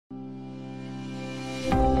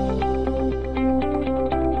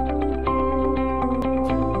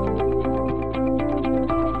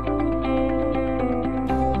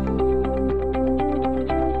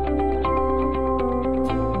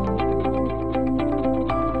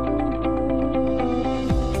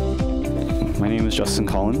name is Justin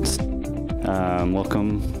Collins.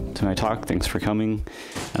 Welcome to my talk. Thanks for coming.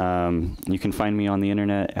 You can find me on the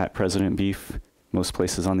internet at President Beef, most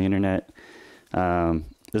places on the internet.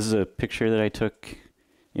 This is a picture that I took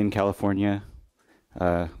in California,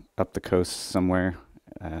 up the coast somewhere.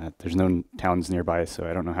 There's no towns nearby, so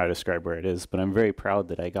I don't know how to describe where it is, but I'm very proud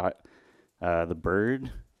that I got the bird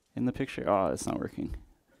in the picture. Oh, it's not working.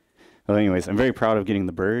 Well, anyways, I'm very proud of getting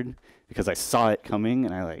the bird because I saw it coming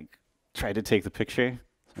and I tried to take the picture.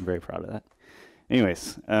 So I'm very proud of that.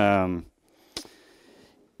 Anyways, you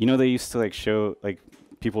know, they used to show,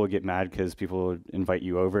 people would get mad because people would invite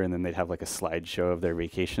you over and then they'd have a slideshow of their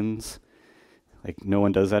vacations. No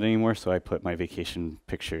one does that anymore, so I put my vacation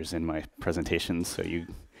pictures in my presentations so you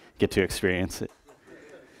get to experience it.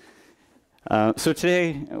 So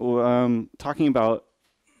today, talking about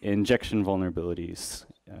injection vulnerabilities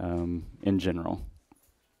in general.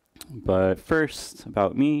 But first,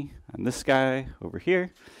 about me, I'm this guy over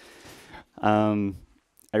here. I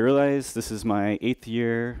realize this is my 8th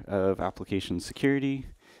year of application security,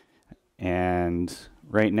 and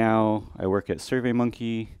right now I work at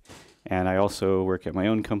SurveyMonkey, and I also work at my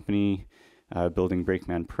own company building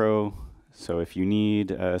Brakeman Pro. So if you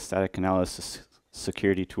need a static analysis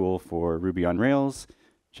security tool for Ruby on Rails,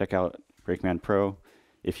 check out Brakeman Pro.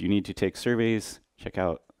 If you need to take surveys, check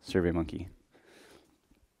out SurveyMonkey.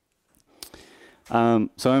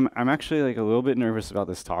 So I'm actually a little bit nervous about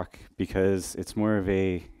this talk because it's more of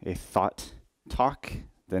a thought talk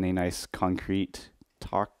than a nice concrete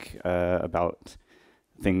talk about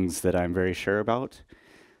things that I'm very sure about.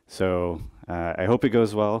 So I hope it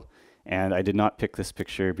goes well. And I did not pick this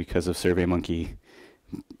picture because of SurveyMonkey.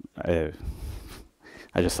 I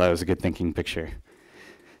just thought it was a good thinking picture.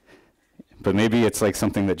 But maybe it's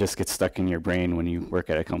something that just gets stuck in your brain when you work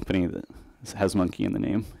at a company that has monkey in the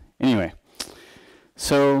name. Anyway,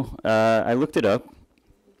 so I looked it up,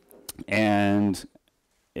 and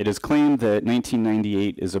it is claimed that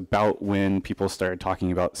 1998 is about when people started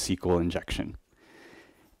talking about SQL injection.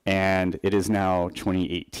 And it is now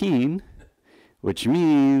 2018, which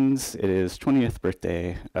means it is 20th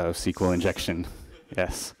birthday of SQL injection.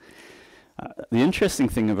 Yes. The interesting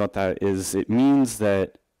thing about that is it means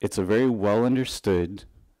that it's a very well understood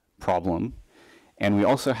problem, and we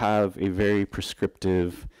also have a very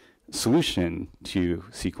prescriptive solution to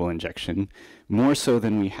SQL injection, more so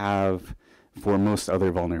than we have for most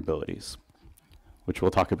other vulnerabilities, which we'll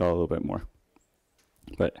talk about a little bit more.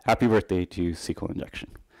 But happy birthday to SQL injection.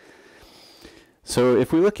 So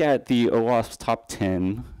if we look at the OWASP top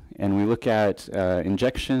 10, and we look at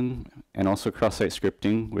injection and also cross-site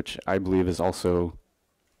scripting, which I believe is also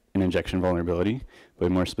an injection vulnerability, but a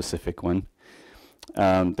more specific one.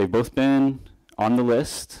 They've both been on the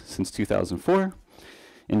list since 2004.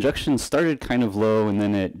 Injection started kind of low, and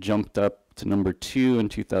then it jumped up to number 2 in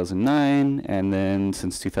 2009, and then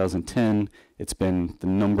since 2010, it's been the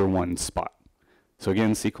 #1 spot. So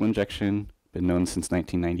again, SQL injection, been known since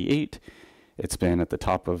 1998. It's been at the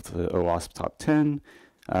top of the OWASP top 10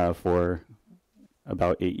 for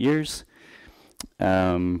about 8 years.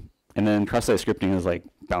 And then cross-site scripting is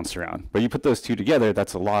bounced around. But you put those two together,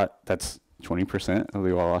 that's a lot. That's 20% of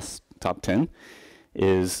the OWASP top 10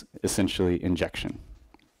 is essentially injection.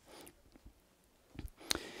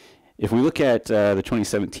 If we look at the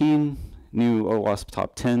 2017 new OWASP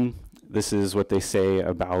top 10, this is what they say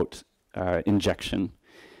about injection.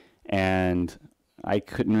 And I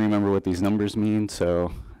couldn't remember what these numbers mean,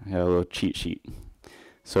 so I had a little cheat sheet.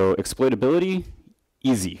 So exploitability,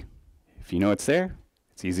 easy. If you know it's there,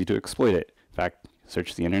 it's easy to exploit it. In fact,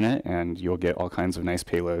 search the internet and you'll get all kinds of nice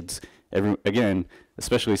payloads. Again,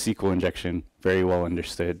 especially SQL injection, very well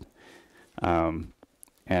understood.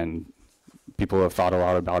 And people have thought a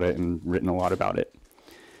lot about it and written a lot about it.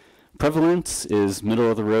 Prevalence is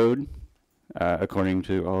middle of the road. According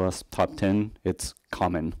to OWASP top 10, it's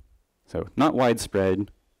common. So not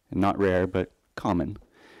widespread and not rare, but common.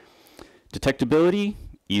 Detectability,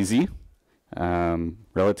 easy.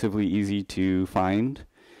 Relatively easy to find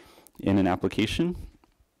in an application.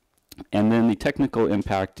 And then the technical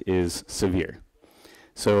impact is severe.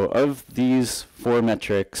 So of these 4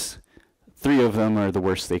 metrics, 3 of them are the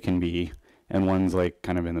worst they can be, and one's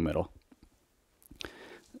kind of in the middle.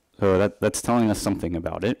 So that's telling us something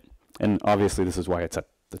about it. And obviously this is why it's at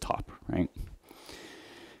the top, right?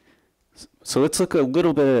 So let's look a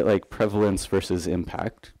little bit at prevalence versus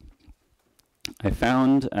impact. I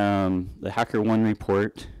found the HackerOne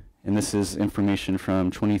report, and this is information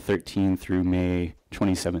from 2013 through May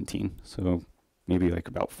 2017, so maybe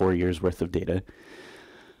about 4 years worth of data.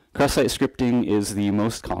 Cross-site scripting is the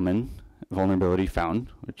most common vulnerability found,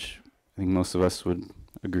 which I think most of us would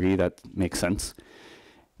agree that makes sense.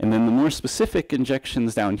 And then the more specific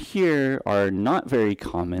injections down here are not very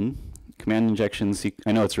common. Command injection,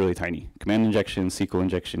 I know it's really tiny. Command injection, SQL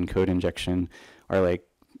injection, code injection are like,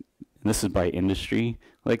 this is by industry,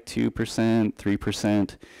 like 2%,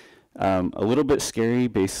 3%. A little bit scary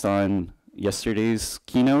based on yesterday's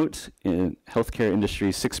keynote. In healthcare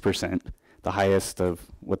industry, 6%, the highest of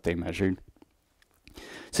what they measured.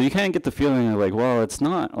 So you kind of get the feeling of like, well, it's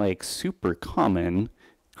not like super common.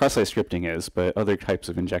 Cross-site scripting is, but other types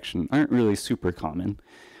of injection aren't really super common.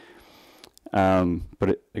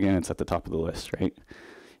 But again, it's at the top of the list, right?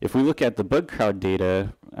 If we look at the bug crowd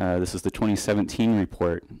data, this is the 2017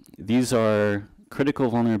 report. These are critical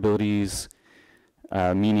vulnerabilities,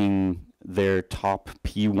 meaning their top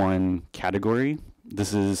P1 category.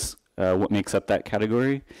 This is what makes up that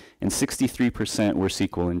category, and 63% were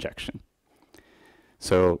SQL injection.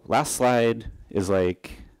 So last slide is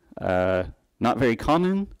like not very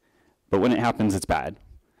common, but when it happens, it's bad.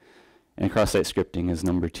 And cross-site scripting is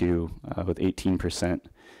number 2 with 18%.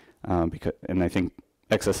 And I think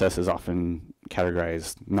XSS is often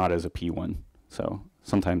categorized not as a P1, so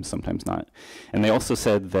sometimes not. And they also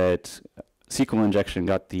said that SQL injection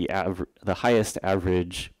got the highest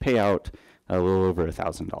average payout, a little over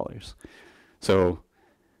 $1,000. So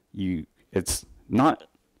it's not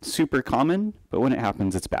super common, but when it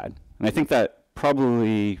happens, it's bad. And I think that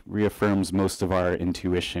probably reaffirms most of our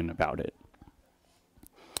intuition about it.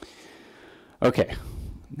 Okay,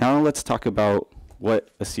 now let's talk about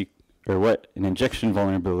what an injection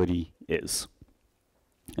vulnerability is.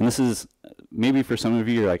 And this is, maybe for some of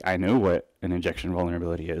you, you're like, I know what an injection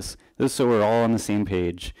vulnerability is. This is so we're all on the same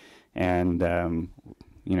page, and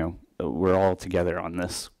you know, we're all together on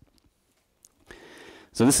this.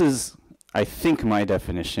 So this is, I think, my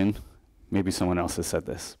definition. Maybe someone else has said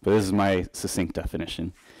this, but this is my succinct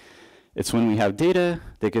definition. It's when we have data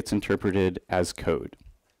that gets interpreted as code.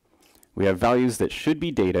 We have values that should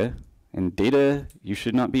be data, and data, you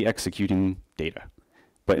should not be executing data,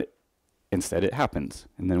 but instead it happens,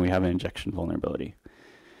 and then we have an injection vulnerability.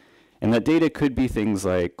 And that data could be things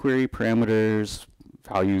like query parameters,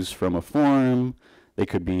 values from a form. They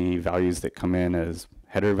could be values that come in as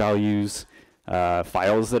header values,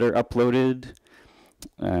 files that are uploaded,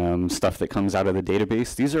 stuff that comes out of the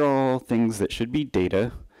database. These are all things that should be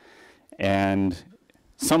data, and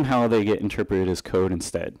somehow they get interpreted as code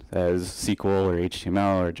instead, as SQL or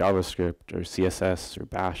HTML or JavaScript or CSS or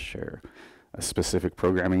Bash or a specific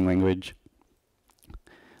programming language.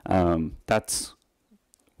 That's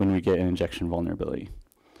when we get an injection vulnerability.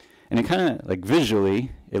 And it kind of, like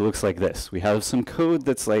visually, it looks like this. We have some code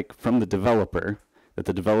that's like from the developer, that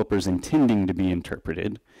the developer's intending to be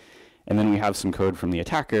interpreted. And then we have some code from the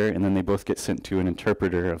attacker, and then they both get sent to an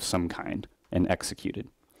interpreter of some kind and executed.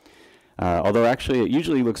 Although actually it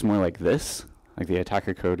usually looks more like this, like the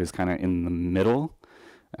attacker code is kind of in the middle.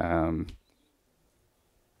 And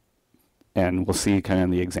we'll see kind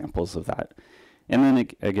of the examples of that. And then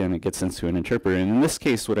again, it gets into an interpreter. And in this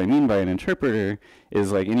case, what I mean by an interpreter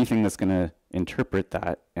is like anything that's going to interpret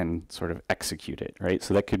that and sort of execute it, right?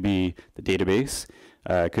 So that could be the database,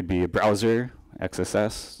 it could be a browser,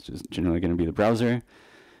 XSS, which is generally going to be the browser.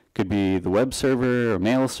 Could be the web server or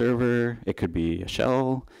mail server. It could be a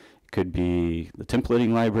shell. It could be the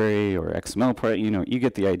templating library or XML part. You know, you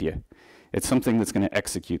get the idea. It's something that's going to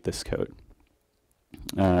execute this code.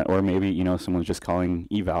 Or maybe, you know, someone's just calling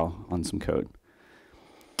eval on some code.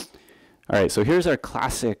 All right, so here's our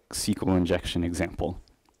classic SQL injection example.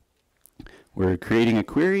 We're creating a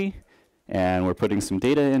query, and we're putting some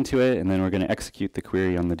data into it, and then we're going to execute the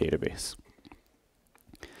query on the database.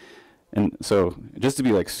 And so just to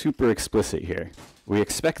be like super explicit here, we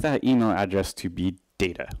expect that email address to be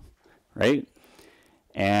data, right?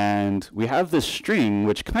 And we have this string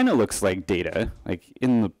which kind of looks like data, like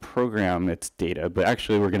in the program it's data, but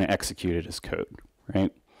actually we're going to execute it as code,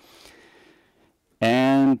 right?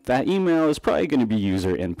 And that email is probably going to be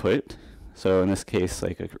user input. So in this case,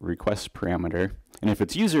 like a request parameter. And if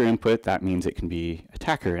it's user input, that means it can be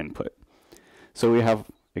attacker input. So we have,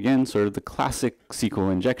 again, sort of the classic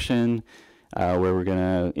SQL injection where we're going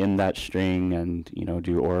to end that string and, you know,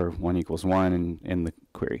 do or 1 equals 1 in the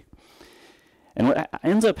query. And what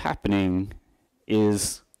ends up happening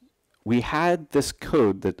is we had this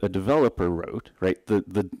code that a developer wrote, right?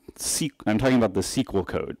 I'm talking about the SQL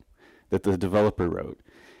code that the developer wrote.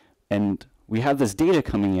 And we have this data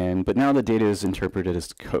coming in, but now the data is interpreted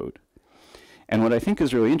as code. And what I think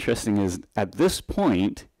is really interesting is at this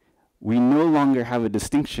point, we no longer have a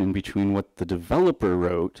distinction between what the developer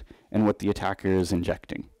wrote and what the attacker is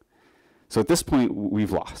injecting. So at this point,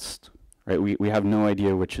 we've lost, right? We have no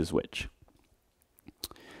idea which is which.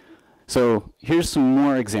 So here's some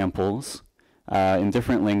more examples in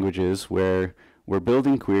different languages where we're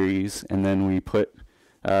building queries and then we put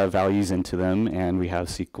values into them and we have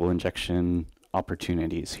SQL injection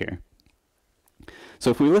opportunities here. So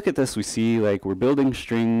if we look at this, we see like we're building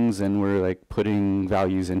strings and we're like putting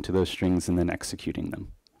values into those strings and then executing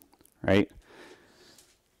them, right?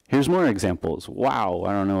 Here's more examples. Wow,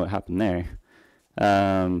 I don't know what happened there.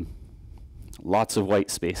 Lots of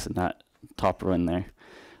white space in that top run there.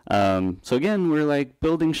 So again, we're like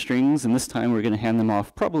building strings, and this time we're going to hand them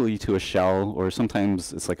off probably to a shell, or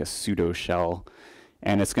sometimes it's like a pseudo shell,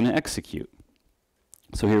 and it's going to execute.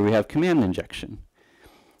 So here we have command injection.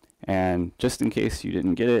 And just in case you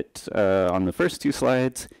didn't get it on the first two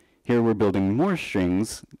slides, here we're building more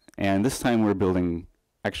strings, and this time we're building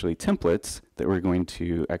actually templates that we're going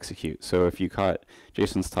to execute. So if you caught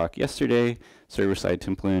Jason's talk yesterday, server-side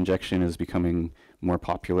template injection is becoming more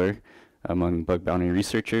popular among bug bounty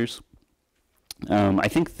researchers. I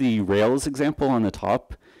think the Rails example on the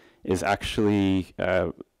top is actually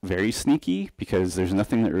very sneaky because there's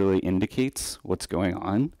nothing that really indicates what's going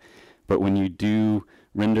on. But when you do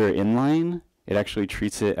render inline, it actually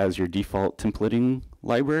treats it as your default templating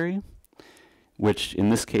library, which in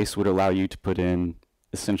this case would allow you to put in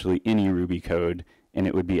essentially any Ruby code and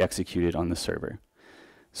it would be executed on the server.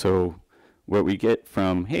 So what we get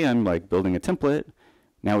from, hey, I'm like building a template,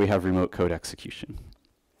 now we have remote code execution.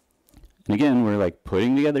 And again, we're like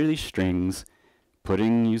putting together these strings,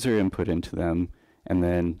 putting user input into them, and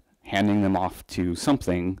then handing them off to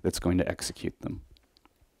something that's going to execute them.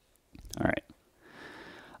 All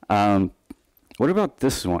right. What about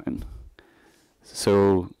this one?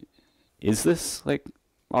 So is this like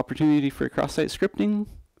opportunity for cross-site scripting?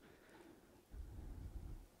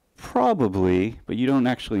 Probably, but you don't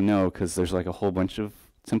actually know because there's like a whole bunch of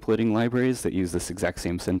templating libraries that use this exact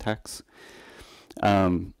same syntax.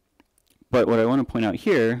 But what I want to point out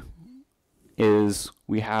here is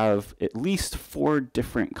we have at least 4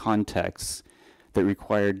 different contexts that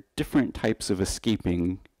require different types of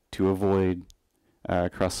escaping to avoid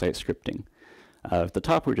cross-site scripting. At the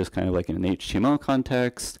top, we're just kind of like in an HTML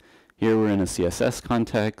context. Here we're in a CSS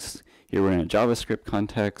context. Here we're in a JavaScript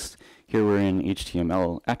context. Here we're in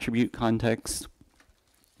HTML attribute context.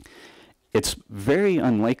 It's very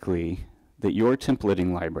unlikely that your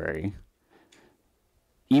templating library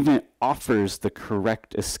even offers the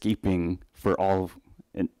correct escaping for all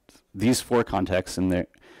of these 4 contexts, and there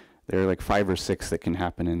are like 5 or 6 that can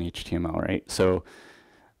happen in HTML, right? So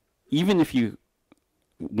even if you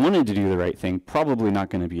wanted to do the right thing, probably not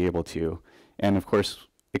going to be able to. And of course,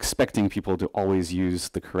 expecting people to always use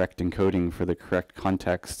the correct encoding for the correct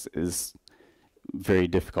context is very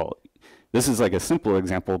difficult. This is like a simple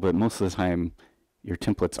example, but most of the time, your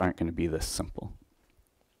templates aren't going to be this simple.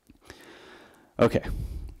 Okay,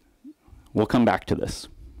 we'll come back to this.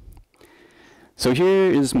 So here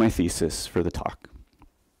is my thesis for the talk.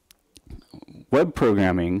 Web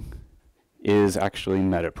programming is actually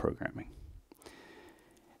metaprogramming.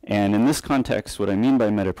 And in this context, what I mean by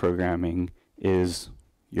metaprogramming is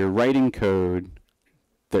you're writing code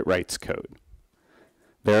that writes code.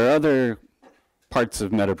 There are other parts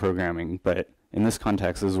of metaprogramming, but in this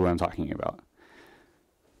context, this is what I'm talking about.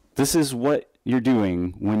 This is what you're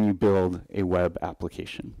doing when you build a web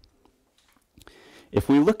application. If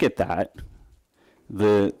we look at that,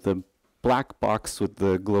 the black box with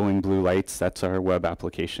the glowing blue lights, that's our web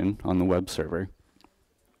application on the web server.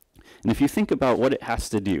 And if you think about what it has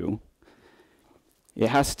to do, it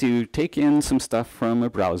has to take in some stuff from a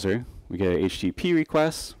browser. We get an HTTP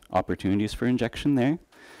request, opportunities for injection there.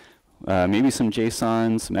 Maybe some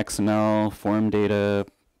JSON, some XML, form data,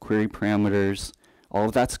 query parameters, all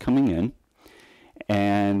of that's coming in.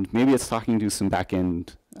 And maybe it's talking to some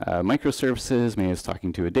backend microservices, maybe it's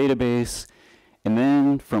talking to a database. And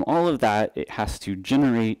then from all of that, it has to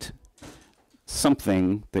generate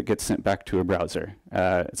something that gets sent back to a browser.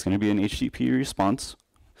 It's going to be an HTTP response.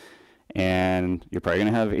 And you're probably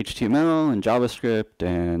going to have HTML and JavaScript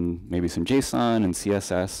and maybe some JSON and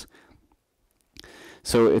CSS.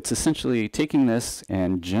 So it's essentially taking this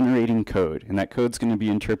and generating code. And that code's going to be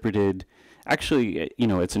interpreted. Actually, you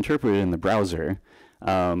know, it's interpreted in the browser.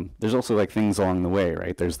 There's also like things along the way,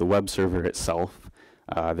 right? There's the web server itself.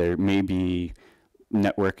 There may be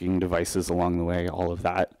networking devices along the way, all of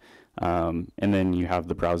that. And then you have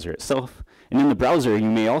the browser itself. And in the browser, you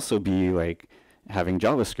may also be like having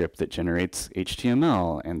JavaScript that generates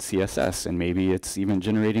HTML and CSS, and maybe it's even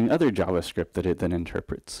generating other JavaScript that it then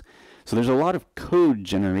interprets. So there's a lot of code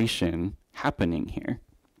generation happening here.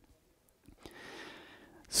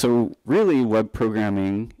 So really, web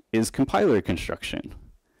programming is compiler construction.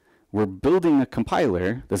 we're building a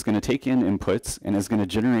compiler that's going to take in inputs and is going to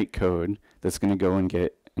generate code that's going to go and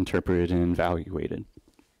get interpreted and evaluated.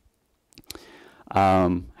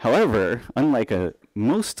 However, unlike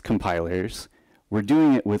most compilers, we're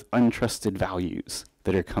doing it with untrusted values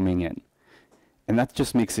that are coming in. And that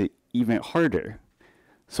just makes it even harder.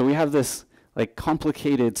 So we have this like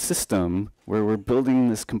complicated system where we're building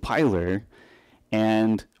this compiler,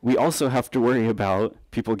 and we also have to worry about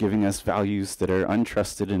people giving us values that are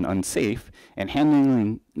untrusted and unsafe, and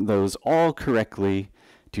handling those all correctly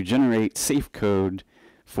to generate safe code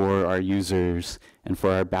for our users and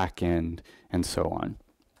for our backend and so on.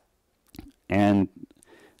 And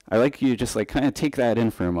I like you to just like kind of take that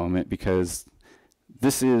in for a moment, because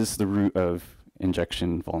this is the root of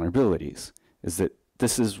injection vulnerabilities, is that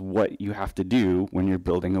this is what you have to do when you're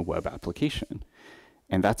building a web application.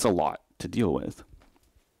 And that's a lot to deal with.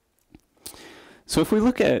 So if we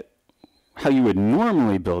look at how you would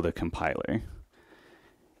normally build a compiler,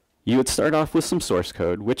 you would start off with some source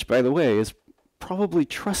code, which, by the way, is probably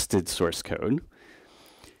trusted source code.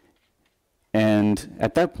 And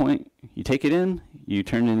at that point, you take it in, you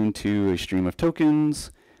turn it into a stream of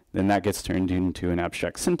tokens, then that gets turned into an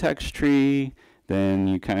abstract syntax tree, then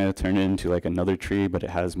you kind of turn it into like another tree, but it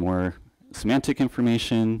has more semantic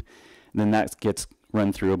information. Then that gets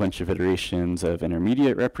run through a bunch of iterations of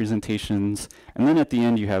intermediate representations, and then at the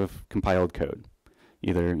end you have compiled code,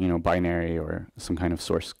 either binary or some kind of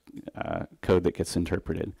source code that gets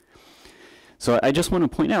interpreted. So I just want to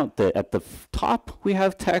point out that at the top we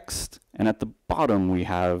have text, and at the bottom we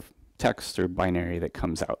have text or binary that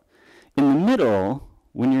comes out. In the middle,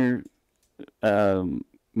 when you're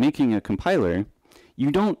making a compiler, you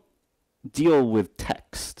don't deal with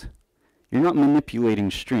text. You're not manipulating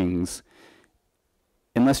strings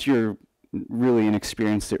unless you're really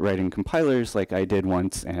inexperienced at writing compilers like I did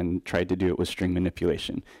once and tried to do it with string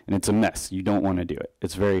manipulation. And it's a mess. You don't want to do it.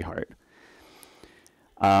 It's very hard.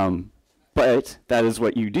 But that is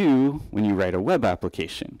what you do when you write a web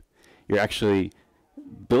application. You're actually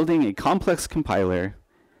building a complex compiler,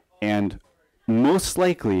 and most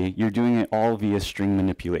likely you're doing it all via string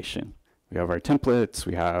manipulation. We have our templates,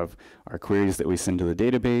 we have our queries that we send to the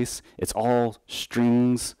database. It's all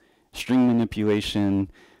strings, string manipulation.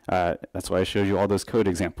 That's why I showed you all those code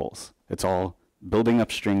examples. It's all building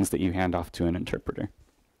up strings that you hand off to an interpreter.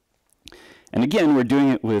 And again, we're doing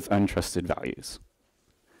it with untrusted values.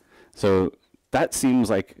 So that seems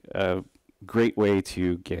like a great way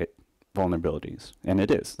to get vulnerabilities, and it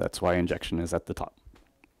is. That's why injection is at the top.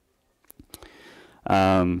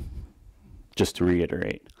 Just to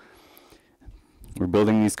reiterate, we're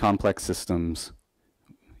building these complex systems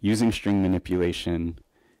using string manipulation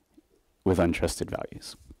with untrusted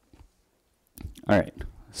values. All right,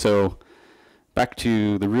 so back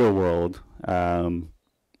to the real world.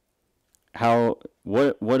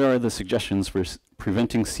 What are the suggestions for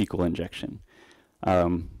preventing SQL injection?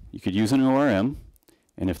 You could use an ORM,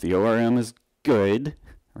 and if the ORM is good,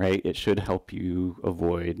 right, it should help you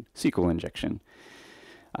avoid SQL injection.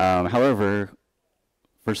 However,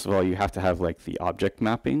 first of all, you have to have like the object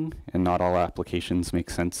mapping, and not all applications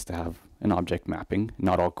make sense to have an object mapping.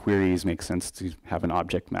 Not all queries make sense to have an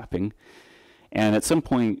object mapping. And at some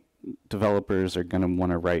point, developers are going to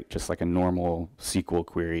want to write just like a normal SQL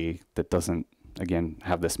query that doesn't, again,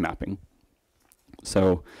 have this mapping.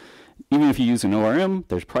 So even if you use an ORM,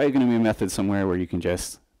 there's probably going to be a method somewhere where you can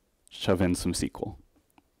just shove in some SQL.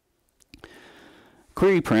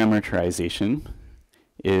 Query parameterization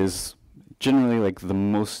is generally like the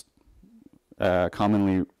most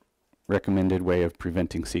commonly recommended way of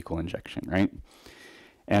preventing SQL injection, right?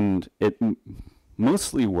 And it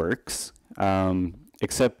mostly works,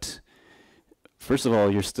 except, first of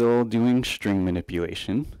all, you're still doing string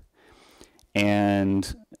manipulation,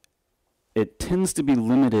 and it tends to be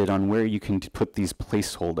limited on where you can put these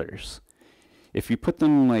placeholders. If you put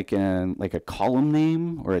them like a column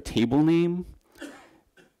name or a table name,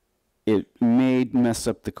 it may mess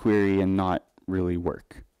up the query and not really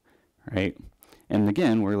work, right? And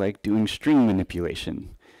again, we're like doing string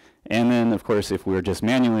manipulation. And then, of course, if we're just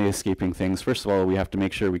manually escaping things, first of all, we have to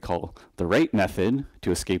make sure we call the right method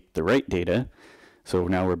to escape the right data. So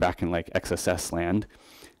now we're back in like XSS land.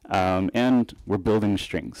 And we're building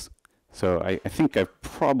strings. So I think I've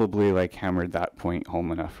probably like hammered that point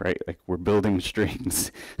home enough, right? Like we're building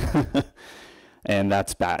strings. And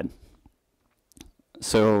that's bad.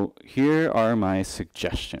 So here are my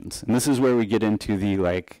suggestions. And this is where we get into the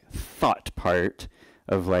like thought part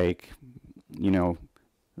of like, you know,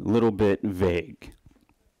 a little bit vague.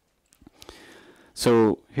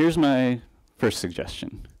 So here's my first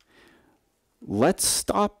suggestion. Let's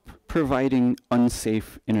stop providing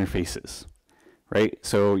unsafe interfaces, right?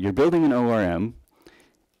 So you're building an ORM,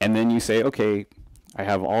 and then you say, okay, I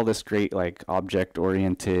have all this great like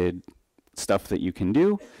object-oriented stuff that you can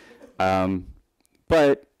do,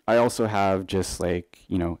 but I also have just like,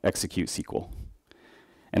 you know, execute SQL.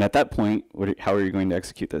 And at that point, how are you going to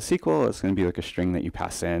execute that SQL? It's going to be like a string that you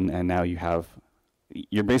pass in, and now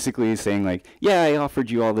you're basically saying like, yeah, I offered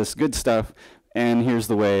you all this good stuff, and here's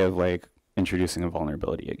the way of like introducing a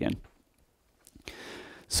vulnerability again.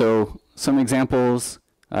 So some examples,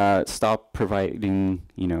 stop providing,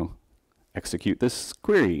 you know, execute this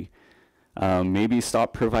query. Maybe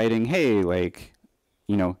stop providing, hey, like,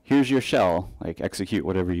 you know, here's your shell, like execute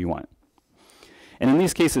whatever you want. And in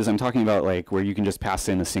these cases, I'm talking about like where you can just pass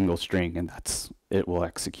in a single string and it will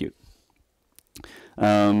execute.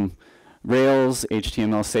 Rails,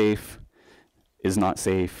 HTML safe is not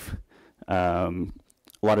safe.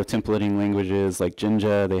 A lot of templating languages like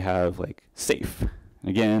Jinja, they have like safe.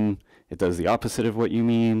 Again, it does the opposite of what you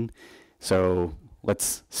mean. So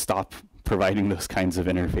let's stop providing those kinds of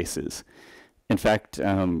interfaces. In fact,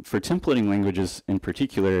 for templating languages in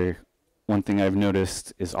particular, one thing I've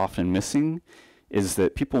noticed is often missing is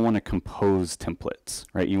that people want to compose templates,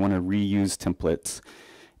 right? You want to reuse templates.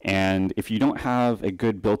 And if you don't have a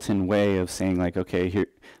good built-in way of saying like, okay, here,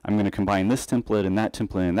 I'm going to combine this template and that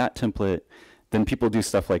template and that template, then people do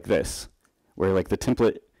stuff like this, where like the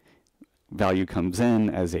template value comes in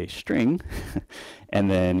as a string, and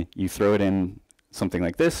then you throw it in something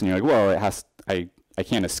like this, and you're like, well, I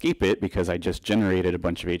can't escape it because I just generated a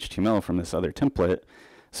bunch of HTML from this other template,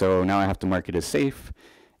 so now I have to mark it as safe,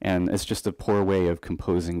 and it's just a poor way of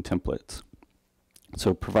composing templates.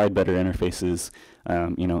 So provide better interfaces,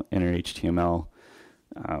 you know, inner HTML,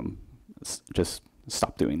 just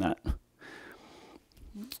stop doing that.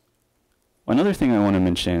 Another thing I want to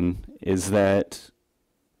mention is that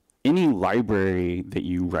any library that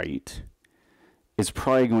you write is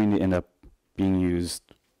probably going to end up being used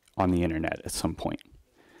on the internet at some point.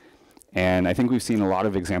 And I think we've seen a lot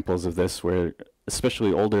of examples of this where,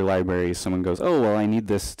 especially older libraries, someone goes, oh, well, I need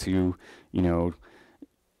this to, you know,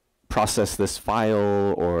 process this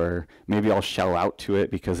file, or maybe I'll shell out to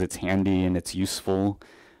it because it's handy and it's useful.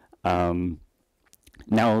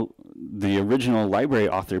 Now, the original library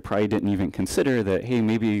author probably didn't even consider that, hey,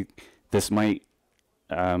 maybe this might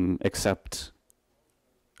accept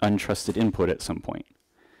untrusted input at some point.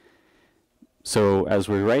 So as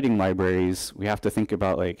we're writing libraries, we have to think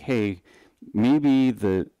about like, hey, maybe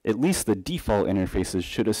at least the default interfaces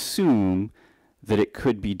should assume that it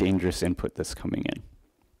could be dangerous input that's coming in.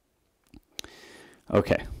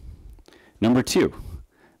 Okay. Number 2,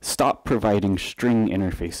 stop providing string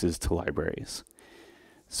interfaces to libraries.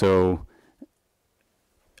 So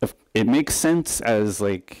it makes sense as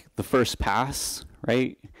like the first pass,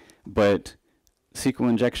 right? But SQL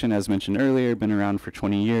injection, as mentioned earlier, been around for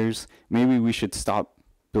 20 years. Maybe we should stop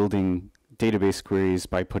building database queries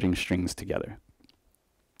by putting strings together.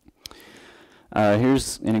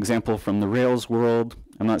 Here's an example from the Rails world.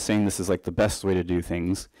 I'm not saying this is like the best way to do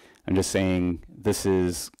things. I'm just saying this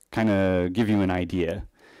is kind of give you an idea.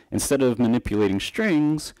 Instead of manipulating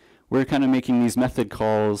strings, we're kind of making these method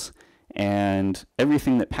calls, and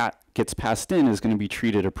everything that gets passed in is going to be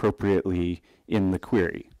treated appropriately in the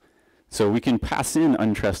query. So we can pass in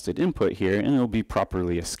untrusted input here, and it'll be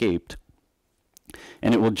properly escaped,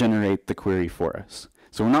 and it will generate the query for us.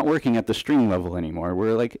 So we're not working at the string level anymore.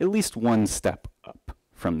 We're like at least one step up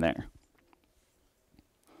from there.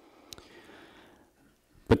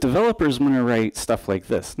 But developers want to write stuff like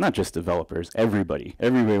this. Not just developers, everybody.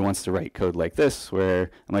 Everybody wants to write code like this, where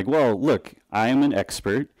I'm like, well, look, I'm an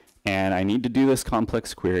expert, and I need to do this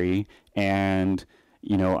complex query, and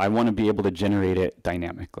you know, I want to be able to generate it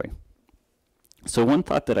dynamically. So one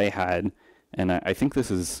thought that I had, and I think this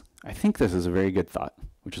is a very good thought,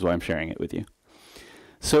 which is why I'm sharing it with you.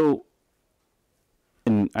 So,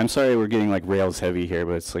 and I'm sorry we're getting like Rails heavy here,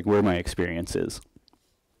 but it's like where my experience is.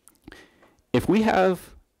 If we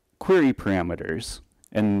have query parameters,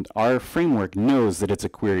 and our framework knows that it's a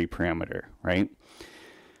query parameter, right?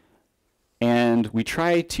 And we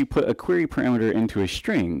try to put a query parameter into a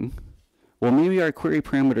string, well, maybe our query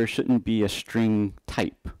parameter shouldn't be a string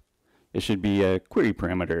type. It should be a query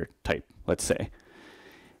parameter type, let's say.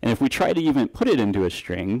 And if we try to even put it into a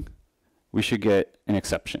string, we should get an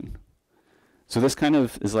exception. So this kind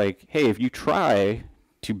of is like, hey, if you try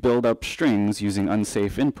to build up strings using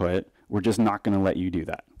unsafe input, we're just not going to let you do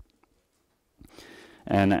that.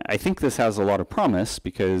 And I think this has a lot of promise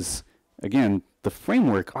because, again, the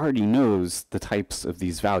framework already knows the types of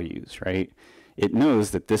these values, right? It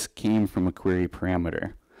knows that this came from a query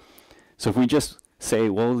parameter. So if we just say,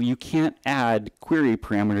 well, you can't add query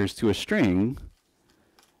parameters to a string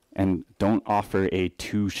and don't offer a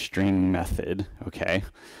toString method, okay,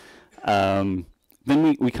 then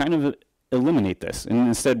we kind of eliminate this. And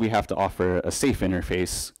instead, we have to offer a safe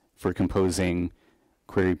interface for composing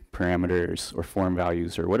query parameters or form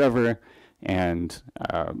values or whatever, and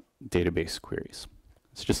database queries.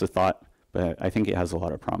 It's just a thought, but I think it has a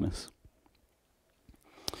lot of promise.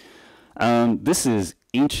 This is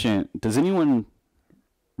ancient. Does anyone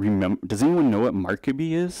remember? Does anyone know what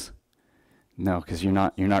Markby is? No, because you're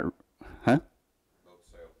not, huh?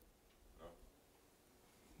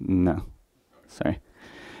 No. Sorry.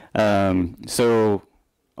 So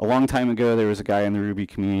a long time ago, there was a guy in the Ruby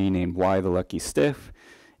community named Y the Lucky Stiff,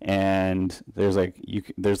 and there's like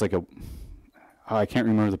I can't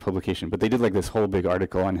remember the publication, but they did like this whole big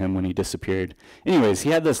article on him when he disappeared. Anyways, he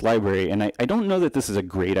had this library, and I don't know that this is a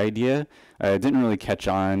great idea. It didn't really catch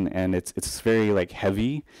on, and it's very like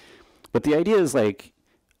heavy. But the idea is like,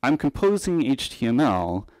 I'm composing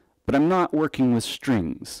HTML, but I'm not working with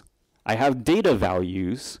strings. I have data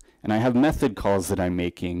values, and I have method calls that I'm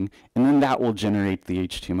making, and then that will generate the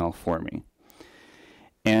HTML for me.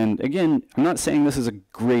 And again, I'm not saying this is a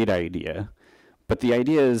great idea, but the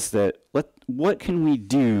idea is that what can we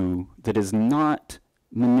do that is not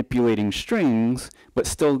manipulating strings, but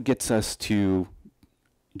still gets us to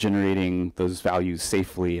generating those values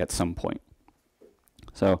safely at some point.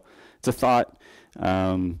 So it's a thought,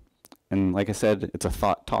 and like I said, it's a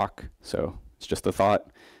thought talk, so it's just a thought.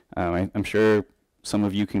 I'm sure some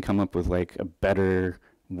of you can come up with like a better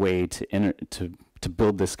way to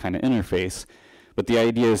build this kind of interface, but the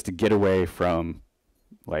idea is to get away from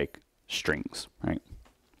like strings, right?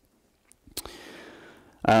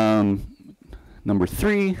 Number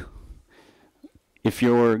 3, if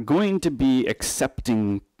you're going to be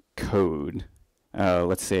accepting code,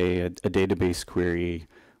 let's say a database query,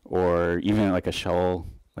 or even like a shell,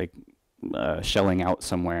 like shelling out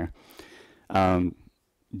somewhere,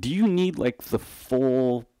 do you need like the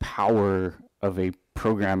full power of a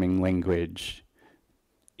programming language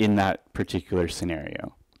in that particular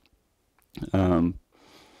scenario?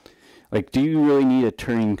 Like, do you really need a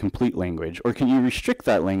Turing-complete language, or can you restrict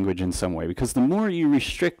that language in some way? Because the more you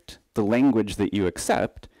restrict the language that you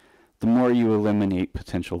accept, the more you eliminate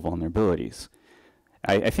potential vulnerabilities.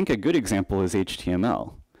 I think a good example is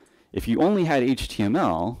HTML. If you only had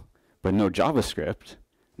HTML, but no JavaScript,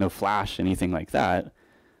 no Flash, anything like that,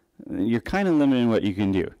 you're kind of limiting what you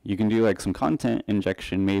can do. You can do like some content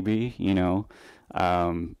injection maybe, you know,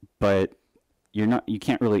 but you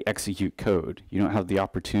can't really execute code. You don't have the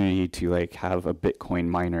opportunity to like have a Bitcoin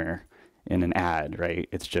miner in an ad, right?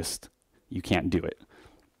 It's just, you can't do it.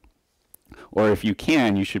 Or if you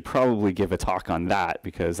can, you should probably give a talk on that,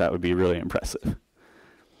 because that would be really impressive.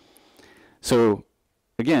 So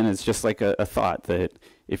again, it's just like a thought that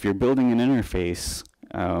if you're building an interface,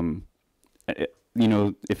 you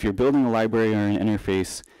know, if you're building a library or an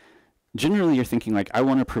interface, generally you're thinking like, I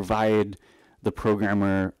want to provide the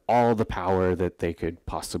programmer all the power that they could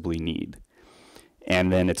possibly need.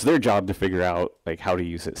 And then it's their job to figure out like how to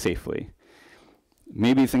use it safely.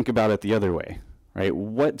 Maybe think about it the other way, right?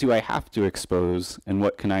 What do I have to expose and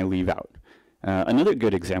what can I leave out? Another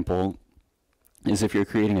good example is if you're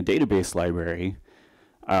creating a database library,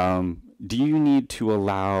 do you need to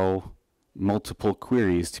allow multiple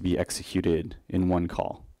queries to be executed in one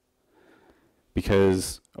call?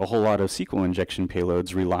 Because a whole lot of SQL injection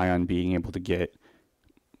payloads rely on being able to get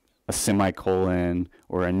a semicolon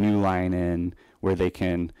or a new line in where they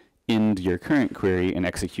can end your current query and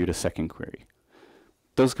execute a second query.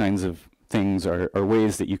 Those kinds of things are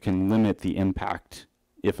ways that you can limit the impact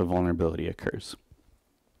if a vulnerability occurs.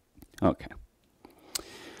 Okay.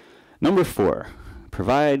 Number 4,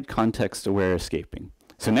 provide context-aware escaping.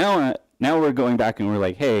 So now we're going back and we're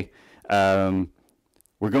like, hey,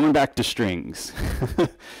 we're going back to strings.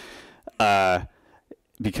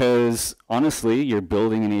 Because honestly, you're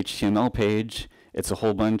building an HTML page. It's a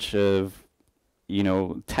whole bunch of, you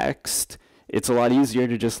know, text. It's a lot easier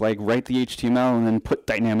to just like write the HTML and then put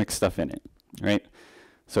dynamic stuff in it, right?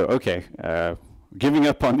 So, okay, giving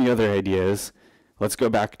up on the other ideas, let's go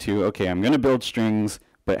back to, okay, I'm going to build strings,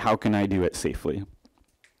 but how can I do it safely?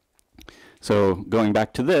 So going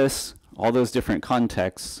back to this, all those different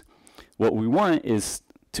contexts, what we want is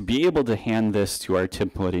to be able to hand this to our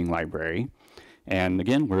templating library. And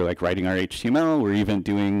again, we're like writing our HTML. We're even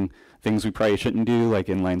doing things we probably shouldn't do, like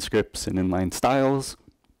inline scripts and inline styles,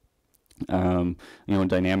 you know,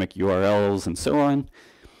 dynamic URLs and so on.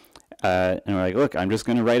 And we're like, look, I'm just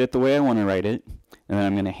going to write it the way I want to write it. And then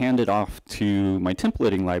I'm going to hand it off to my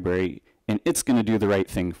templating library, and it's going to do the right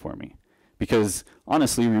thing for me. because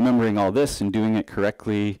honestly, remembering all this and doing it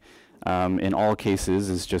correctly in all cases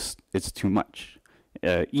is just, it's too much.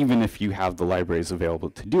 Even if you have the libraries available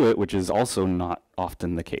to do it, which is also not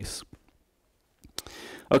often the case.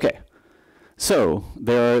 Okay, so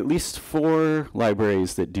there are at least 4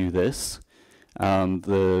 libraries that do this.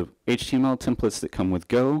 The HTML templates that come with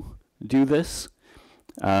Go do this.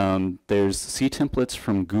 There's C templates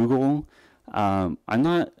from Google.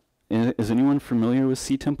 Is anyone familiar with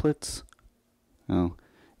C templates? No.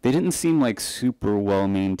 They didn't seem like super well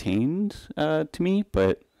maintained to me,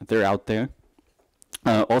 but they're out there.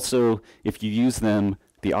 Also, if you use them,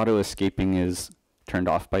 the auto escaping is turned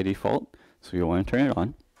off by default, so you'll want to turn it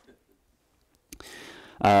on.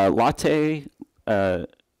 Latte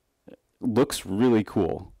looks really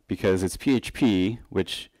cool because it's PHP,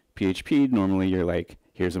 which PHP normally you're like,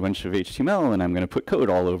 here's a bunch of HTML and I'm going to put code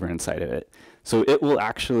all over inside of it. So it will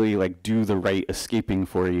actually like do the right escaping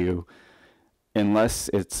for you unless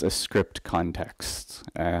it's a script context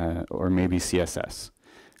or maybe CSS.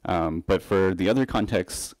 But for the other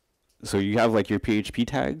contexts, so you have like your PHP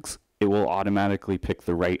tags, it will automatically pick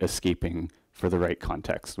the right escaping for the right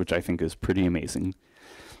context, which I think is pretty amazing.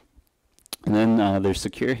 And then there's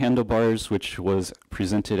secure handlebars, which was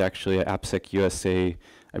presented actually at APPSEC USA,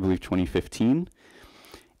 I believe 2015.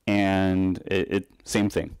 And same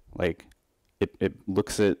thing, like it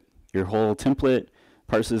looks at your whole template,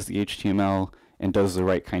 parses the HTML, and does the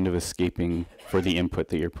right kind of escaping for the input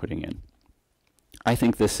that you're putting in. I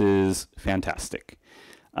think this is fantastic.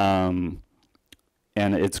 And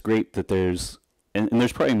it's great that there's, and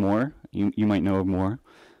there's probably more, you might know of more,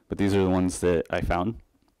 but these are the ones that I found.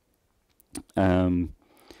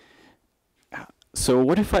 So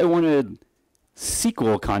what if I wanted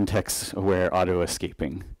SQL context-aware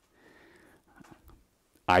auto-escaping?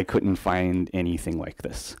 I couldn't find anything like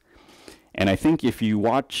this. And I think if you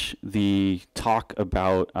watch the talk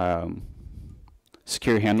about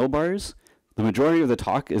secure handlebars, the majority of the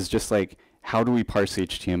talk is just like, how do we parse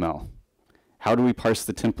HTML? How do we parse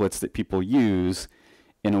the templates that people use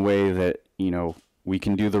in a way that, you know, we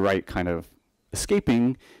can do the right kind of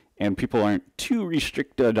escaping and people aren't too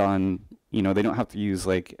restricted on, you know, they don't have to use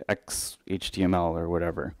like XHTML or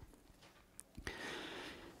whatever.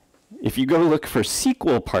 If you go look for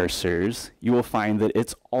SQL parsers, you will find that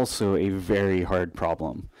it's also a very hard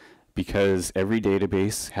problem because every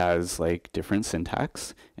database has like different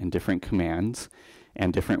syntax and different commands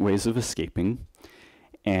and different ways of escaping.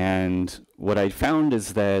 And what I found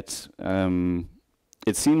is that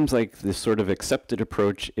it seems like this sort of accepted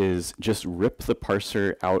approach is just rip the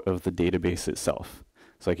parser out of the database itself.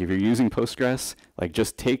 So like if you're using Postgres, like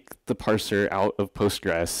just take the parser out of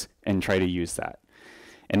Postgres and try to use that.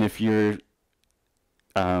 And if you're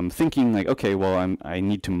thinking like, okay, well, I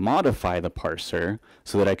need to modify the parser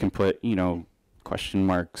so that I can put, you know, question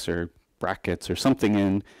marks or brackets or something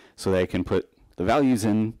in so that I can put the values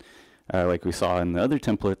in, like we saw in the other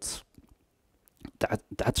templates,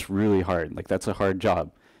 that's really hard. Like that's a hard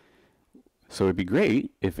job. So it'd be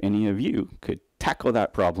great if any of you could tackle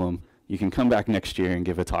that problem. You can come back next year and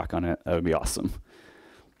give a talk on it. That would be awesome.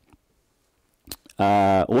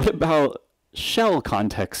 What about shell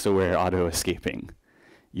context-aware auto-escaping?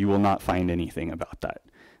 You will not find anything about that.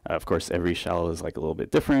 Of course, every shell is like a little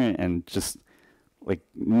bit different, and just like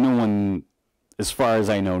no one, as far as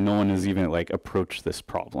I know, no one has even like approached this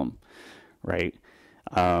problem, right?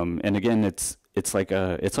 And again, it's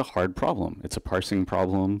a hard problem. It's a parsing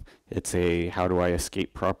problem. It's a how do I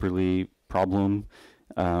escape properly problem.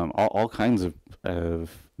 All kinds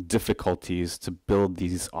of difficulties to build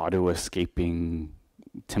these auto-escaping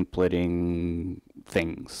templating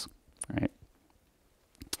things, right?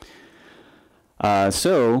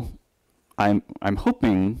 So I'm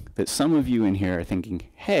hoping that some of you in here are thinking,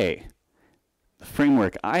 hey, the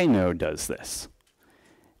framework I know does this,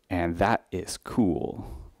 and that is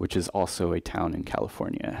cool, which is also a town in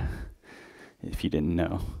California, if you didn't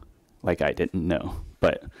know, like I didn't know.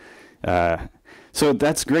 But so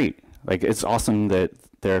that's great. Like it's awesome that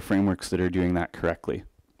there are frameworks that are doing that correctly.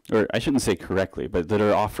 Or I shouldn't say correctly, but that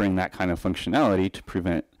are offering that kind of functionality to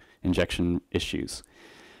prevent injection issues.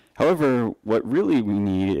 However, what really we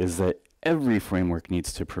need is that every framework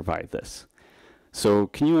needs to provide this. So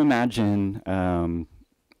can you imagine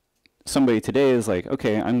somebody today is like,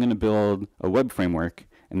 okay, I'm going to build a web framework,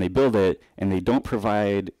 and they build it, and they don't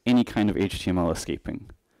provide any kind of HTML escaping.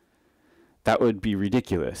 That would be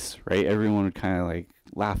ridiculous, right? Everyone would kind of like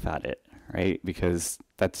laugh at it, right? Because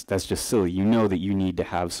that's just silly. You know that you need to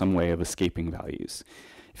have some way of escaping values.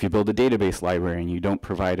 If you build a database library and you don't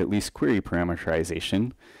provide at least query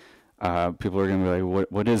parameterization, people are going to be like,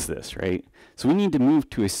 what is this, right? So we need to move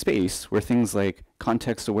to a space where things like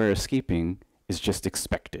context-aware escaping is just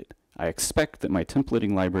expected. I expect that my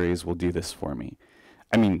templating libraries will do this for me.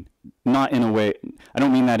 I mean, not in a way, I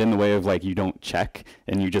don't mean that in the way of like you don't check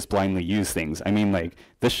and you just blindly use things. I mean like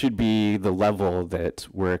this should be the level that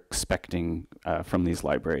we're expecting from these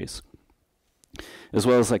libraries. As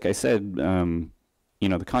well as, like I said, you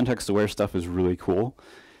know, the context-aware stuff is really cool.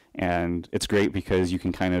 And it's great because you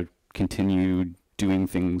can kind of continue doing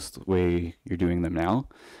things the way you're doing them now.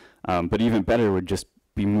 But even better would just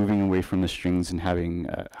be moving away from the strings and having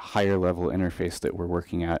a higher level interface that we're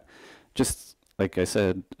working at. Just like I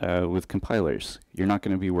said, with compilers, you're not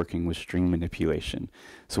going to be working with string manipulation.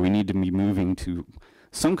 So we need to be moving to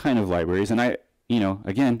some kind of libraries. And you know,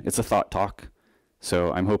 again, it's a thought talk.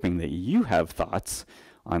 So I'm hoping that you have thoughts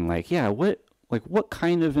on like, yeah, what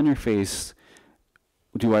kind of interface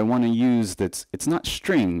do I want to use it's not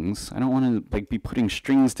strings. I don't want to like be putting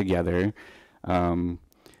strings together,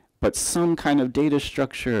 but some kind of data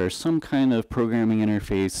structure or some kind of programming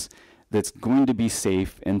interface that's going to be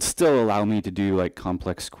safe and still allow me to do like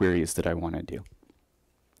complex queries that I want to do.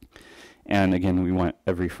 And again, we want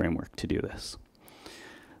every framework to do this.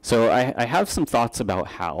 So I have some thoughts about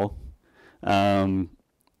how.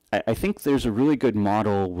 I think there's a really good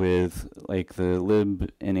model with like the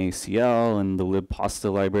libnacl and the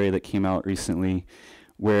libpasta library that came out recently,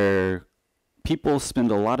 where people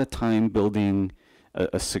spend a lot of time building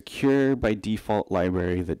a secure by default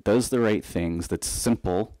library that does the right things, that's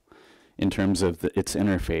simple in terms of its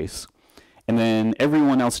interface, and then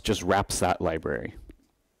everyone else just wraps that library.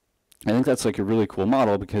 I think that's like a really cool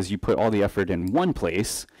model because you put all the effort in one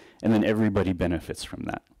place and then everybody benefits from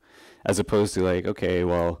that. As opposed to like, okay,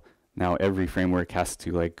 well, now every framework has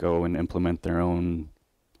to like go and implement their own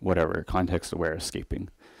whatever, context-aware escaping.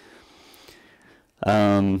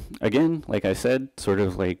 Again, like I said, sort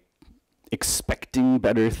of like expecting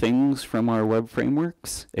better things from our web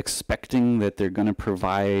frameworks, expecting that they're going to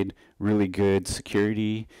provide really good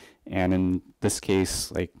security, and in this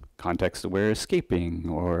case, like context-aware escaping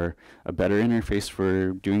or a better interface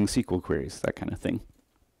for doing SQL queries, that kind of thing.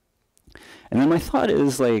 And then my thought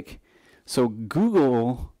is like, so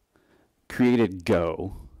Google created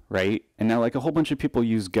Go, right? And now like a whole bunch of people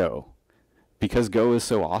use Go. Because Go is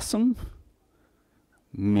so awesome?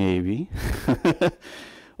 Maybe.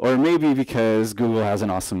 Or maybe because Google has an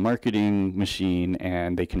awesome marketing machine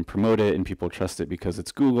and they can promote it and people trust it because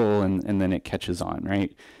it's Google and then it catches on,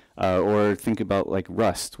 right? Or think about like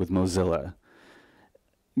Rust with Mozilla.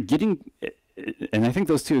 And I think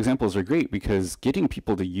those two examples are great because getting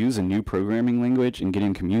people to use a new programming language and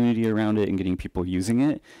getting community around it and getting people using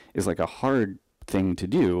it is like a hard thing to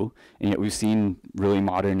do. And yet we've seen really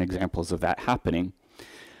modern examples of that happening.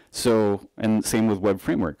 So, and same with web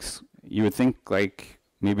frameworks. You would think like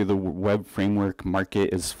maybe the web framework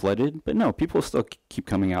market is flooded, but no, people still keep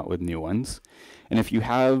coming out with new ones. And if you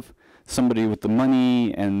have somebody with the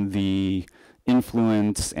money and the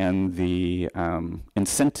influence and the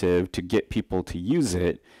incentive to get people to use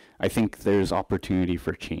it, I think there's opportunity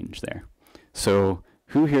for change there. So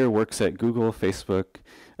who here works at Google, Facebook,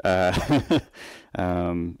 any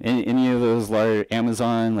of those large,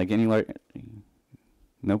 Amazon, like any large,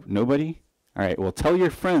 nope, nobody? All right, well tell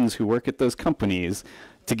your friends who work at those companies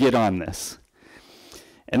to get on this.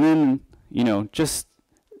 And then, you know, just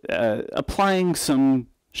applying some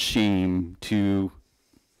shame to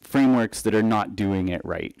frameworks that are not doing it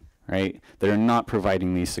right, that are not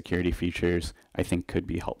providing these security features, I think could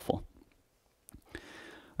be helpful.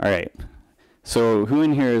 All right, so who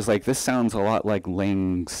in here is like, this sounds a lot like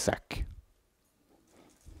langsec?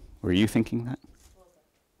 Were you thinking that?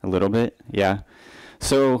 A little bit, yeah.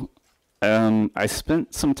 So I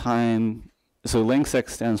spent some time, so langsec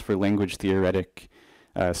stands for Language Theoretic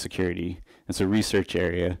Security. It's a research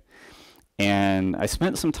area. And I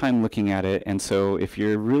spent some time looking at it, and so if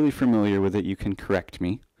you're really familiar with it, you can correct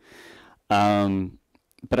me.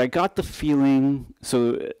 But I got the feeling,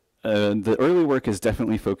 so the early work is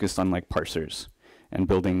definitely focused on like parsers and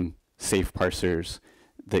building safe parsers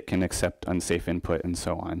that can accept unsafe input and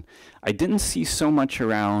so on. I didn't see so much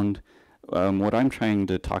around what I'm trying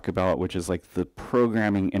to talk about, which is like the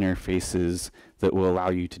programming interfaces that will allow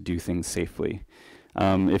you to do things safely.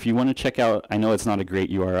 If you want to check out, I know it's not a great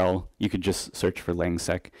URL, you could just search for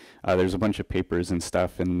langsec. There's a bunch of papers and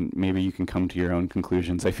stuff, and maybe you can come to your own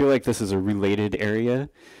conclusions. I feel like this is a related area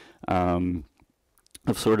of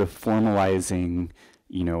sort of formalizing,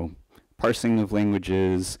 you know, parsing of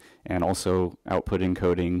languages and also output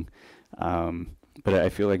encoding. But I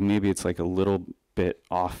feel like maybe it's like a little bit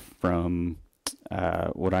off from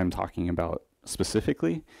what I'm talking about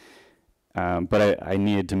specifically. But I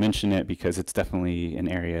needed to mention it because it's definitely an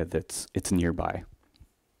area it's nearby.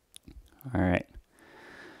 All right.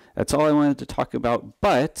 That's all I wanted to talk about,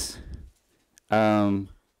 but it's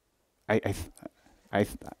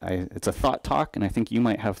a thought talk, and I think you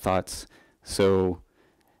might have thoughts. So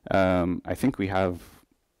I think we have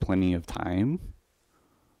plenty of time.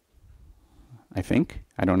 I think.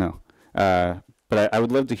 I don't know. But I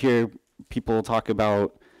would love to hear people talk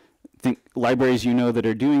about libraries that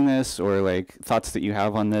are doing this, or like thoughts that you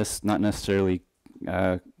have on this. Not necessarily.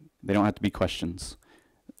 They don't have to be questions.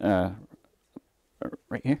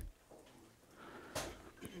 Right here.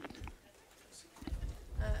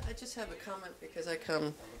 I just have a comment because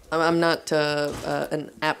I'm not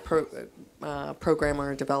an app programmer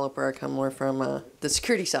or developer. I come more from the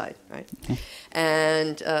security side, right? Okay.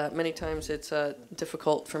 And many times it's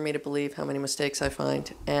difficult for me to believe how many mistakes I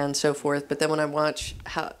find and so forth. But then when I watch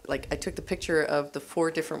how, like, I took the picture of the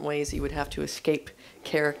 4 different ways you would have to escape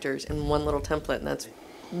characters in one little template, and that's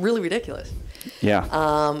really ridiculous. Yeah.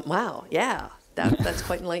 Wow. Yeah. That's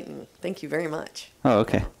quite enlightening. Thank you very much. Oh,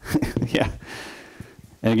 okay. Yeah.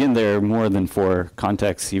 And again, there are more than 4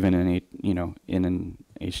 contexts, even in in an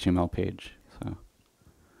HTML page. So.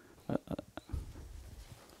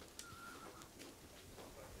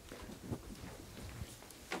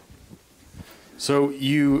 So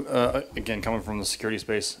you, again, coming from the security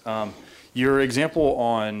space, your example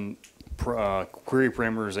on query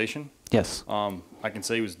parameterization. Yes. I can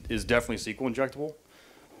say is definitely SQL injectable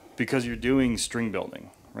because you're doing string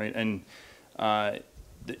building, right? And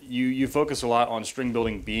you focus a lot on string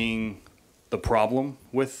building being the problem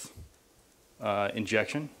with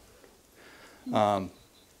injection. But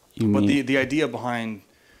the idea behind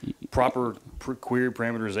proper query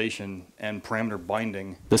parameterization and parameter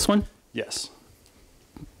binding. This one? Yes.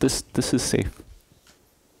 This is safe.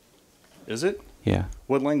 Is it? Yeah.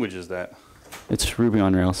 What language is that? It's Ruby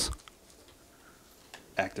on Rails.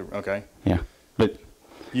 Active. Okay. Yeah, but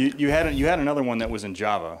you had another one that was in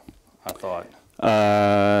Java, I thought.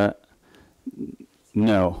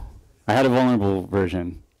 No, I had a vulnerable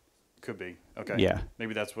version. Could be. Okay. Yeah.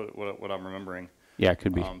 Maybe that's what I'm remembering. Yeah, it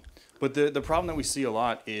could be. But the problem that we see a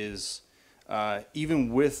lot is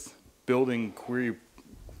even with building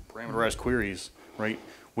parameterized queries, right,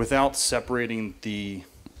 without separating the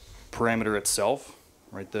parameter itself,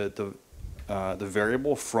 right, the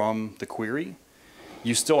variable from the query,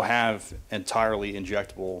 you still have entirely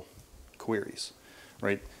injectable queries,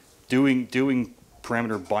 right? Doing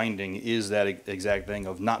parameter binding is that exact thing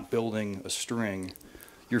of not building a string.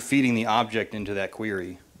 You're feeding the object into that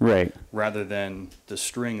query, right, rather than the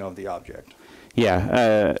string of the object.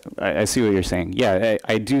 Yeah, I see what you're saying. Yeah,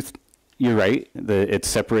 I do. You're right. It's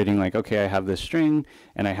separating, like, okay, I have this string,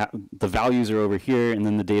 and I have the values are over here, and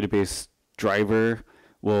then the database driver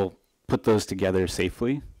will put those together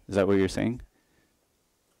safely. Is that what you're saying?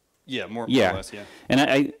 Yeah, more or less, yeah. And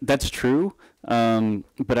I that's true,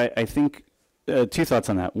 but I think 2 thoughts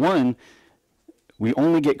on that. One, we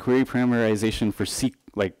only get query parameterization for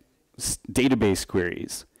database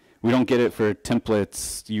queries. We don't get it for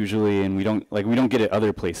templates usually, and we don't get it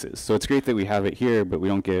other places. So it's great that we have it here, but we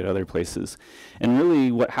don't get it other places. And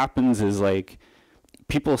really what happens is, like,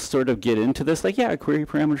 people sort of get into this, like, yeah, query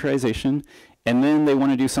parameterization, and then they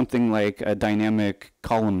want to do something like a dynamic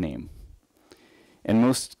column name. And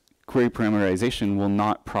most query parameterization will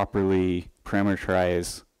not properly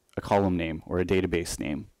parameterize a column name or a database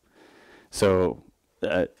name. So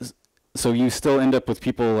you still end up with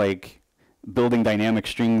people like building dynamic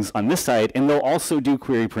strings on this side, and they'll also do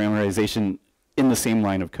query parameterization in the same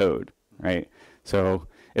line of code, right? So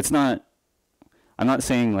I'm not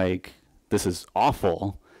saying like this is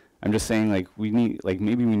awful. I'm just saying like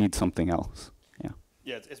maybe we need something else. Yeah.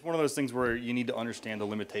 Yeah, it's one of those things where you need to understand the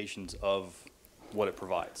limitations of what it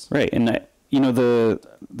provides. Right, and the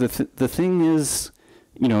thing is,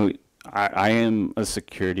 I am a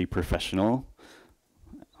security professional.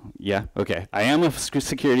 Yeah, okay. I am a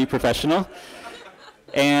security professional,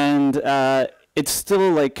 and it's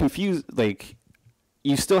still like confused. Like,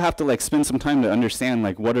 you still have to like spend some time to understand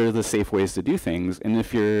like what are the safe ways to do things. And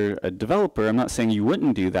if you're a developer, I'm not saying you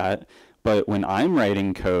wouldn't do that, but when I'm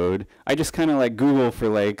writing code, I just kind of like Google for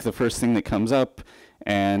like the first thing that comes up,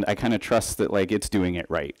 and I kind of trust that like it's doing it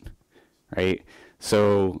right.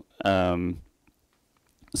 So.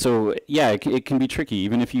 So yeah, it can be tricky,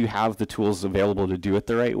 even if you have the tools available to do it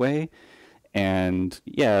the right way. And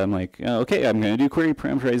yeah, I'm like, okay, I'm going to do query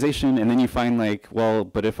parameterization, and then you find like, well,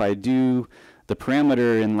 but if I do the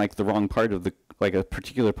parameter in like the wrong part of a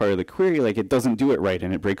particular part of the query, like it doesn't do it right,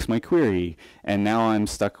 and it breaks my query. And now I'm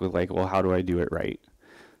stuck with like, well, how do I do it right?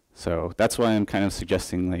 So that's why I'm kind of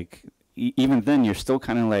suggesting like even then, you're still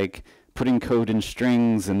kind of like putting code in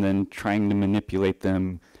strings and then trying to manipulate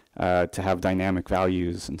them to have dynamic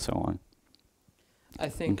values and so on. I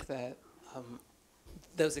think that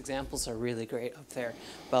those examples are really great up there.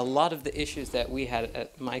 But a lot of the issues that we had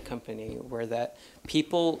at my company were that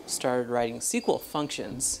people started writing SQL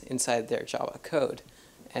functions inside their Java code.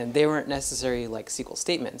 And they weren't necessarily like SQL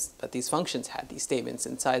statements, but these functions had these statements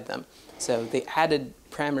inside them. So they added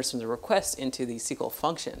parameters from the request into these SQL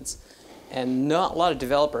functions. And not a lot of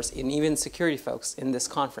developers, and even security folks in this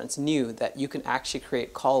conference, knew that you can actually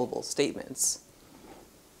create callable statements.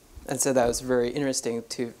 And so that was very interesting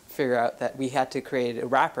to figure out that we had to create a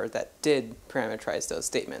wrapper that did parameterize those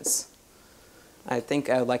statements. I think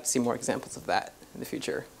I would like to see more examples of that in the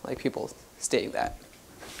future, like people stating that.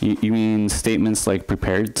 You mean statements like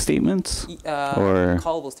prepared statements? Or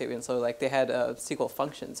Callable statements, so like they had SQL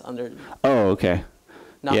functions under. Oh, okay.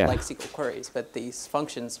 Not yeah. like SQL queries, but these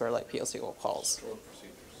functions were like PL/SQL calls.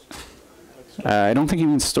 I don't think you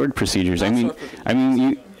mean stored procedures. I mean,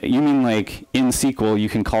 you mean like in SQL you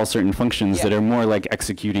can call certain functions that are more like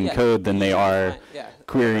executing code than they are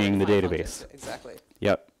querying the database. Exactly.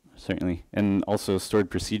 Yep, certainly. And also stored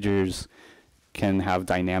procedures can have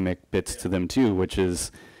dynamic bits to them too, which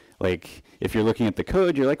is like if you're looking at the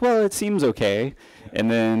code, you're like, well, it seems okay.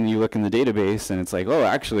 And then you look in the database and it's like, oh,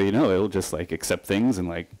 actually, no, it'll just like accept things and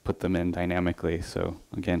like put them in dynamically. So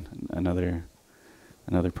again, another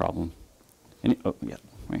problem. Oh, yeah,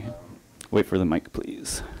 right here. Wait for the mic,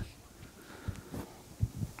 please.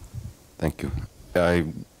 Thank you. I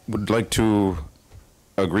would like to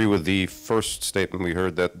agree with the first statement we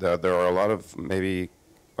heard that there are a lot of maybe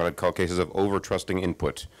what I'd call cases of over-trusting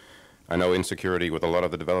input. I know in security with a lot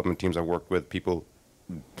of the development teams I've worked with, people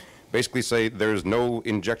basically say there's no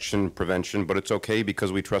injection prevention, but it's okay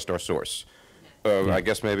because we trust our source. I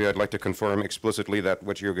guess maybe I'd like to confirm explicitly that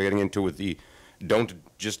what you're getting into with the don't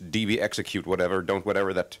just DB execute whatever, don't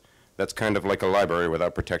whatever, that's kind of like a library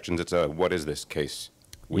without protections. It's a what is this case.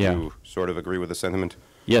 Would you sort of agree with the sentiment?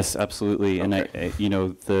 Yes, absolutely. Okay. And you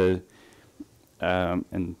know,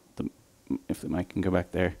 if the mic can go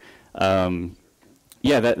back there.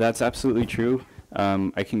 Yeah, that's absolutely true.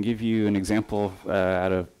 I can give you an example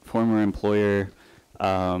at a former employer.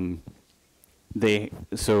 They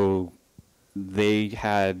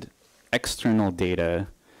had external data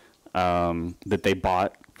that they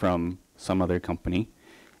bought from some other company,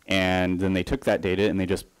 and then they took that data and they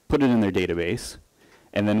just put it in their database.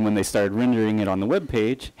 And then when they started rendering it on the web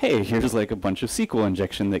page, hey, here's like a bunch of SQL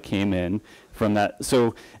injection that came in from that.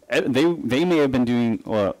 So they may have been doing,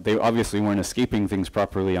 well, they obviously weren't escaping things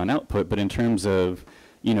properly on output, but in terms of,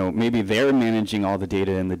 you know, maybe they're managing all the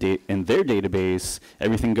data in their database,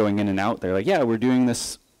 everything going in and out. They're like, yeah, we're doing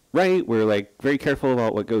this right. We're like very careful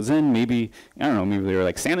about what goes in. Maybe, I don't know, maybe they were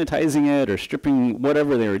like sanitizing it or stripping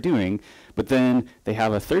whatever they were doing. But then they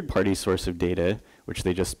have a third-party source of data, which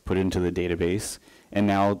they just put into the database. And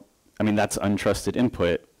now, I mean, that's untrusted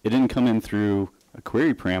input. It didn't come in through a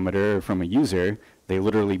query parameter or from a user. They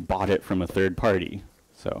literally bought it from a third party.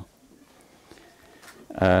 So,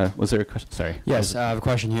 was there a question? Sorry. Yes, I have a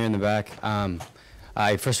question here in the back.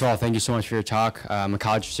 First of all, thank you so much for your talk. I'm a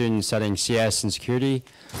college student studying CS and security.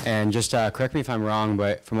 And just correct me if I'm wrong,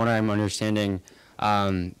 but from what I'm understanding,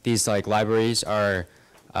 these like libraries are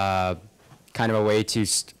kind of a way to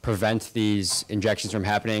prevent these injections from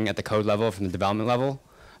happening at the code level, from the development level.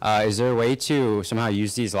 Is there a way to somehow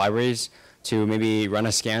use these libraries to maybe run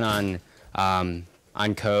a scan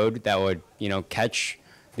on code that would, you know, catch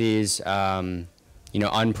these, you know,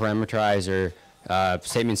 unparameterized or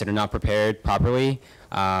statements that are not prepared properly,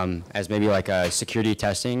 as maybe like a security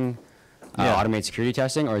testing, automated security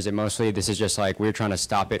testing, or is it mostly this is just like we're trying to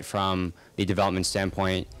stop it from the development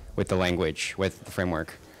standpoint with the language, with the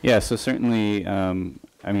framework? Yeah, so certainly, I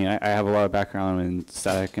mean, I have a lot of background in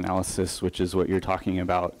static analysis, which is what you're talking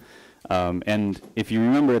about. And if you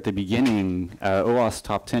remember at the beginning, OWASP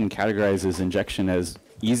Top 10 categorizes injection as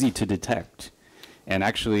easy to detect. And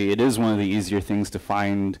actually, it is one of the easier things to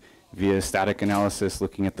find via static analysis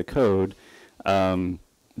looking at the code.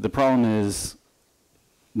 The problem is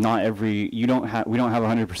we don't have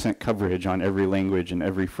 100% coverage on every language and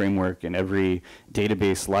every framework and every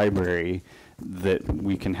database library that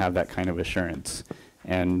we can have that kind of assurance.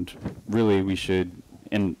 And really we should,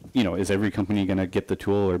 and you know, is every company going to get the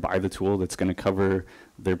tool or buy the tool that's going to cover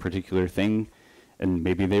their particular thing? And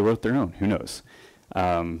maybe they wrote their own, who knows?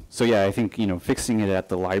 So yeah, I think, you know, fixing it at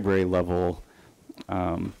the library level,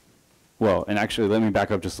 well, and actually let me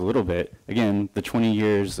back up just a little bit. Again, the 20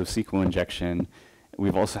 years of SQL injection,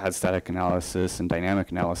 we've also had static analysis and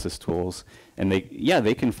dynamic analysis tools, and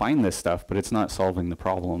they can find this stuff, but it's not solving the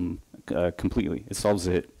problem completely. It solves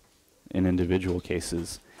it in individual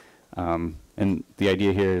cases. And the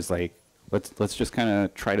idea here is like, let's just kind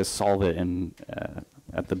of try to solve it in,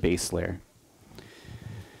 at the base layer.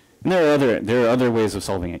 And there are other ways of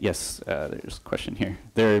solving it. Yes, there's a question here.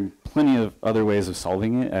 There are plenty of other ways of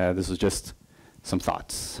solving it. This is just some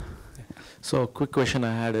thoughts. So a quick question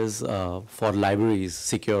I had is for libraries,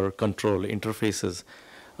 secure control interfaces,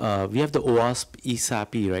 we have the OWASP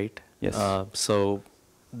eSAPI, right? Yes. So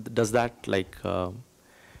does that like,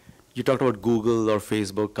 you talked about Google or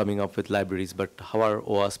Facebook coming up with libraries, but how are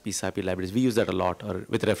OWASP eSAPI libraries? We use that a lot or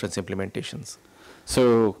with reference implementations.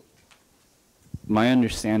 So my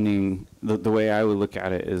understanding, the way I would look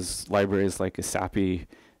at it is libraries like eSAPI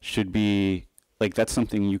should be, like that's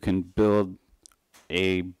something you can build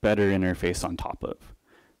a better interface on top of,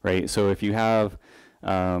 right? So if you have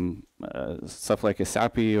stuff like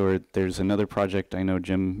eSAPI, or there's another project I know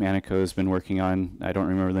Jim Manico has been working on, I don't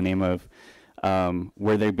remember the name of,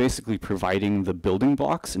 where they're basically providing the building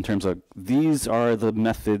blocks in terms of these are the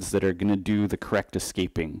methods that are going to do the correct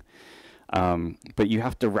escaping. But you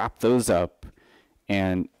have to wrap those up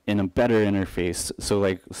and in a better interface. So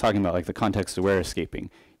like I was talking about like the context-aware escaping.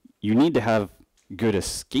 You need to have good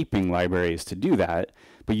escaping libraries to do that,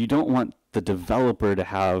 but you don't want the developer to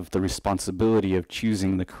have the responsibility of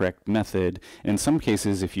choosing the correct method. In some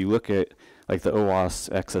cases, if you look at like the OWASP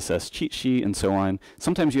XSS cheat sheet and so on,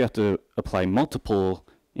 sometimes you have to apply multiple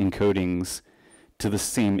encodings to the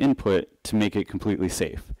same input to make it completely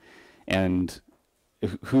safe. And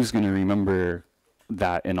who's going to remember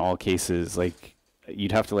that in all cases? Like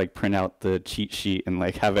you'd have to like print out the cheat sheet and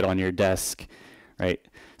like have it on your desk, right?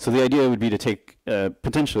 So the idea would be to take,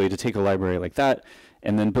 potentially to take a library like that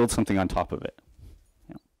and then build something on top of it.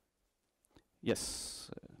 Yeah. Yes.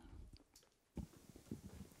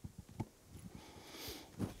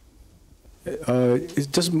 It's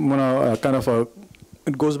just kind of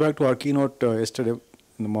it goes back to our keynote yesterday in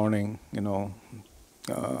the morning. You know,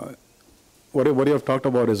 what you have talked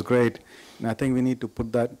about is great, and I think we need to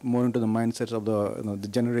put that more into the mindsets of the the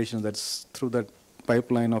generation that's through that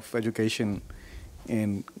pipeline of education,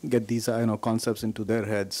 and get these concepts into their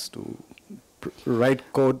heads to write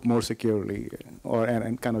code more securely, or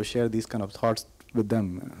and kind of share these kind of thoughts with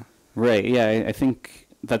them. Right. Yeah, I think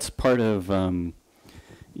that's part of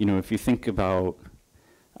if you think about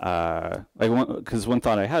because one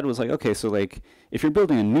thought I had was like, okay, so like if you're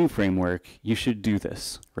building a new framework, you should do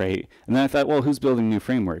this, right? And then I thought, well, who's building new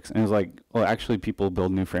frameworks? And it was like, well, actually, people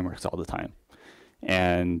build new frameworks all the time.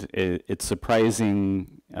 And it's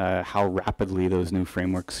surprising how rapidly those new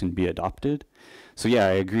frameworks can be adopted. So yeah,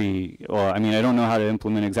 I agree. Well, I mean, I don't know how to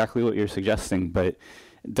implement exactly what you're suggesting, but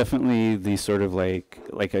definitely the sort of like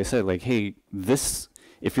I said, like, hey,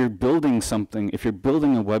 if you're building something, if you're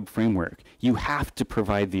building a web framework, you have to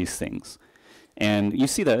provide these things. And you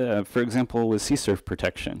see that, for example, with CSRF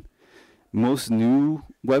protection. Most new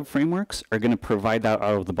web frameworks are going to provide that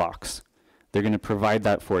out of the box. They're going to provide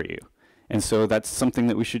that for you. And so that's something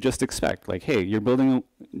that we should just expect. Like, hey, you're building a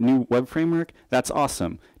new web framework? That's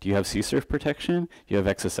awesome. Do you have CSRF protection? Do you have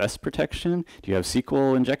XSS protection? Do you have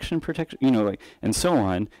SQL injection protection? And so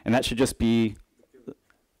on. And that should just be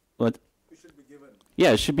what? It should be given.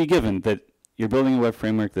 Yeah, it should be given that you're building a web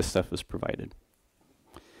framework, this stuff is provided.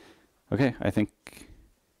 Okay, I think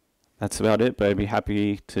that's about it, but I'd be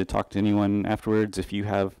happy to talk to anyone afterwards if you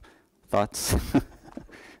have thoughts. All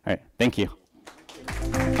right, thank you.